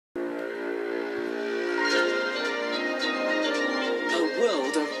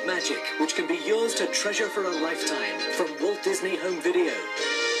magic which can be yours to treasure for a lifetime from Walt Disney Home Video.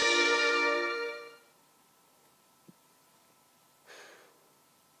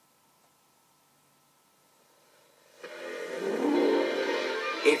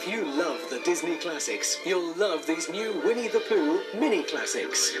 If you love the Disney classics, you'll love these new Winnie the Pooh mini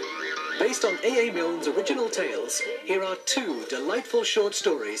classics. Based on A.A. Milne's original tales, here are 2 delightful short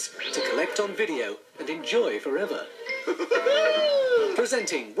stories to collect on video and enjoy forever.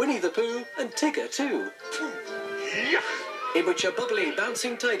 Presenting Winnie the Pooh and Tigger too, in which a bubbly,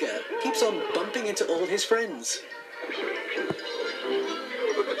 bouncing tiger keeps on bumping into all his friends.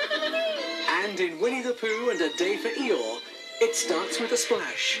 And in Winnie the Pooh and A Day for Eeyore, it starts with a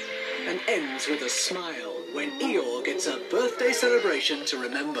splash and ends with a smile when Eeyore gets a birthday celebration to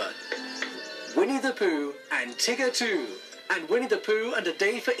remember. Winnie the Pooh and Tigger too, and Winnie the Pooh and A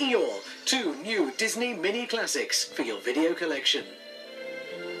Day for Eeyore, 2 new Disney mini classics for your video collection.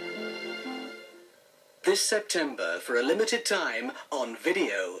 This September, for a limited time, on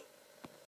video.